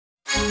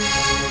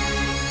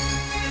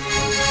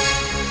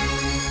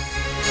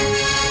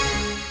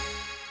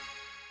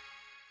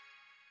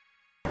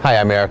Hi,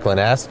 I'm Erik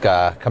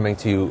Linask, coming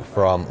to you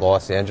from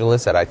Los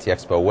Angeles at IT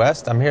Expo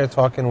West. I'm here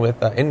talking with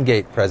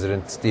inGate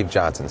President Steve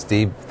Johnson.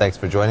 Steve, thanks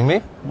for joining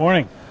me.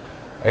 Morning.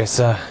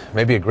 It's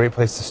maybe a great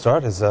place to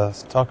start is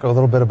talk a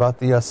little bit about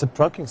the SIP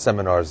trunking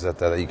seminars that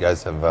you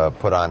guys have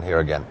put on here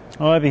again.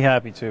 Oh, I'd be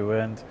happy to.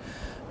 And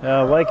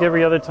like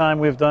every other time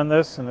we've done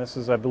this, and this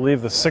is, I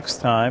believe, the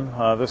 6th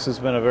time, this has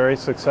been a very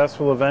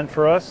successful event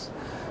for us.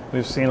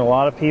 We've seen a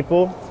lot of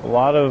people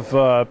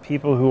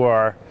who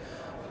are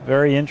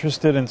very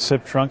interested in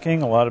SIP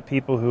trunking, a lot of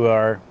people who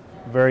are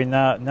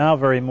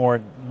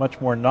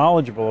much more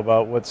knowledgeable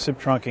about what SIP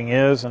trunking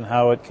is and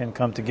how it can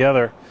come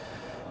together,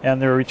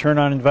 and their return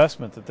on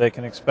investment that they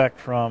can expect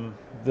from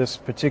this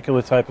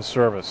particular type of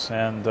service.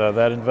 And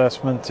that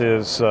investment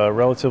is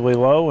relatively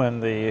low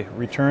and the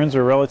returns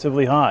are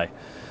relatively high.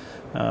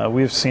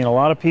 We've seen a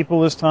lot of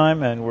people this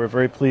time, and we're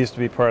very pleased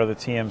to be part of the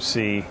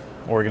TMC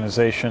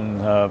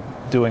organization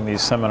doing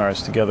these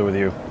seminars together with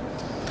you.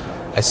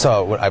 I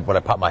saw when I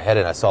popped my head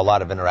in. I saw a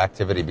lot of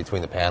interactivity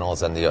between the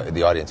panels and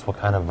the audience. What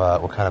kind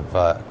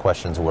of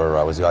questions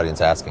was the audience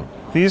asking?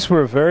 These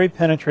were very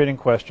penetrating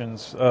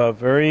questions,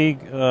 very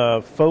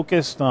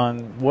focused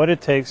on what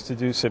it takes to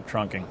do SIP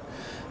trunking,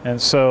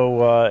 and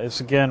so this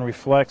again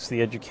reflects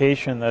the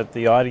education that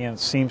the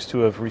audience seems to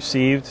have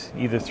received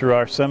either through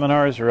our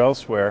seminars or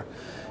elsewhere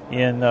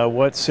in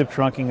what SIP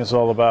trunking is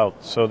all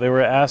about. So they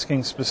were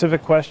asking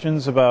specific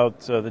questions about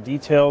the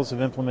details of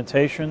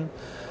implementation,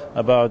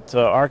 about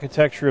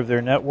architecture of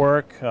their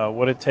network,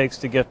 what it takes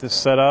to get this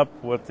set up,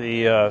 what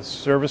the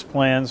service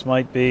plans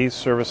might be,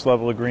 service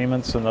level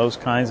agreements, and those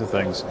kinds of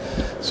things.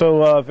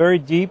 So very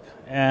deep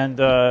and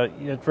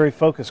very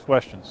focused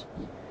questions.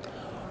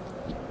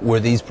 Were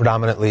these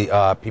predominantly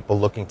people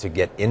looking to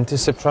get into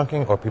SIP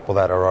trunking or people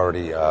that are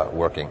already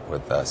working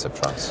with SIP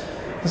trunks?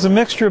 There's a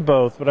mixture of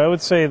both, but I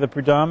would say the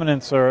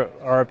predominance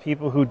are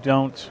people who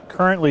don't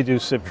currently do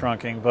SIP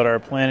trunking but are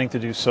planning to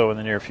do so in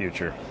the near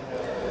future.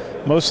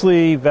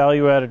 Mostly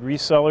value-added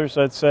resellers,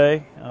 I'd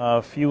say,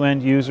 a few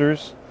end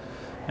users,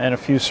 and a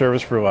few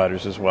service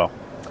providers as well.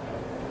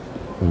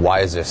 Why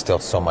is there still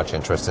so much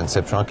interest in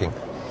SIP trunking?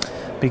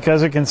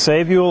 Because it can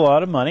save you a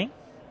lot of money,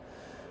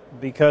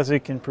 because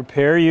it can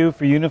prepare you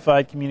for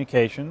unified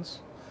communications,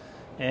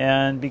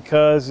 and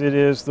because it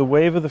is the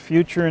wave of the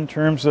future in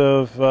terms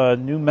of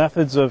new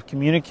methods of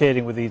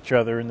communicating with each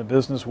other in the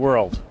business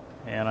world.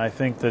 And I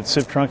think that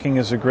SIP trunking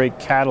is a great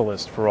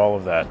catalyst for all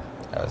of that.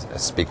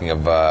 Speaking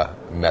of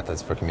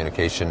methods for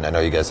communication, I know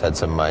you guys had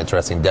some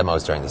interesting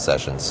demos during the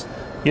sessions.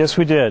 Yes,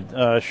 we did.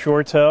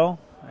 ShoreTel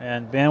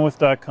and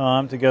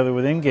Bandwidth.com, together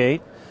with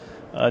inGate,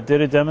 did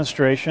a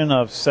demonstration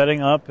of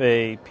setting up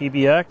a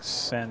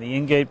PBX and the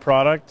inGate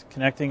product,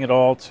 connecting it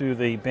all to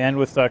the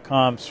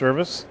Bandwidth.com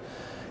service.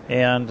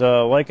 And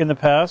like in the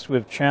past,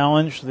 we've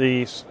challenged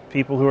the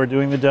people who are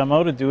doing the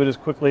demo to do it as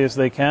quickly as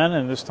they can,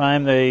 and this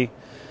time they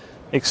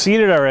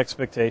exceeded our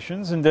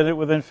expectations and did it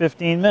within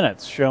 15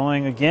 minutes,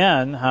 showing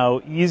again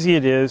how easy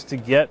it is to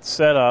get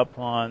set up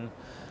on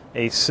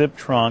a SIP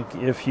trunk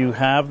if you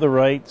have the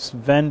right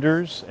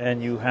vendors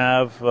and you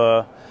have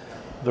the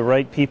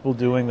right people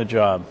doing the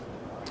job.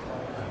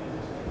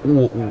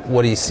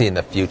 What do you see in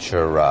the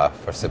future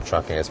for SIP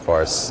trunking as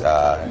far as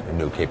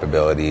new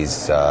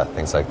capabilities,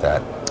 things like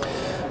that?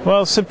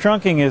 Well, SIP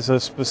trunking is a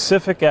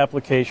specific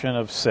application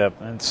of SIP,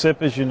 and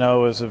SIP, as you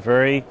know, is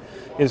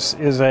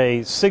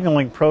a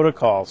signaling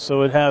protocol,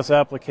 so it has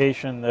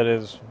application that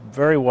is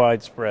very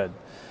widespread.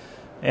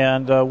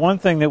 And one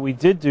thing that we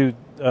did do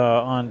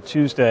on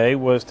Tuesday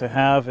was to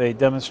have a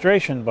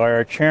demonstration by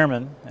our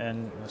chairman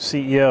and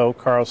CEO,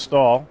 Carl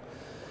Stahl,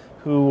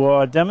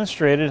 who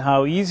demonstrated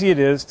how easy it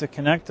is to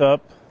connect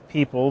up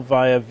people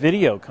via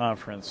video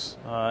conference,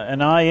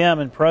 an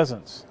IM in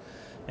presence.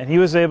 And he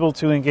was able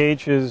to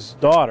engage his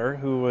daughter,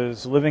 who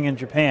was living in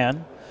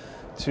Japan,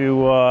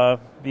 to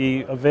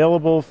be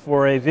available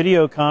for a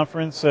video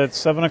conference at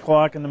 7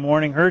 o'clock in the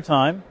morning her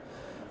time,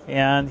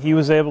 and he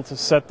was able to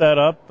set that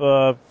up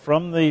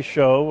from the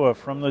show,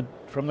 from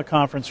the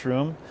conference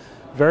room,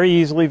 very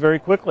easily, very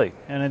quickly.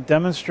 And it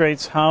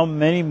demonstrates how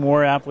many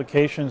more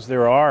applications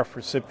there are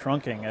for SIP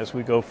trunking as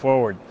we go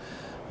forward.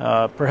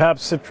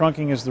 Perhaps SIP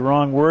trunking is the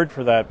wrong word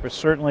for that, but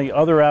certainly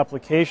other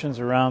applications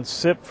around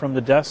SIP from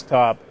the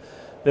desktop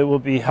that will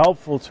be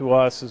helpful to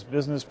us as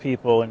business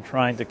people in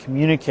trying to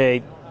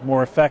communicate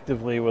more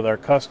effectively with our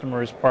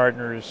customers,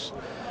 partners,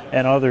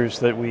 and others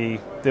that we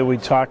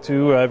talk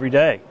to every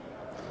day.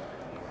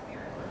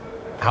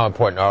 How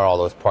important are all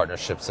those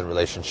partnerships and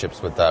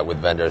relationships with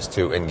vendors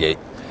to inGate?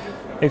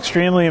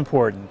 Extremely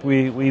important.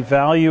 We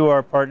value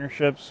our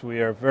partnerships.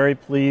 We are very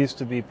pleased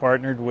to be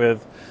partnered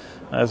with,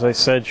 as I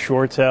said,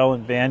 ShoreTel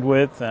and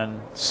Bandwidth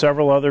and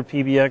several other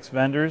PBX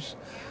vendors.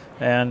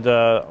 And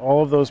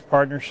all of those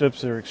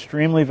partnerships are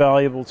extremely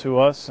valuable to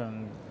us,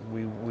 and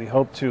we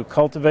hope to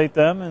cultivate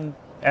them and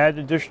add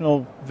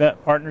additional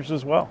partners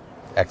as well.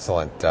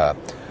 Excellent.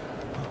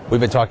 We've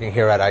been talking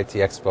here at IT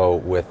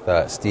Expo with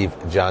Steve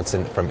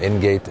Johnson from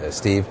inGate.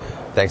 Steve,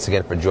 thanks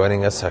again for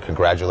joining us.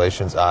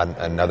 Congratulations on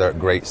another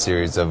great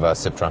series of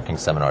SIP trunking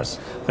seminars.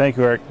 Thank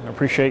you, Erik. I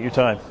appreciate your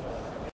time.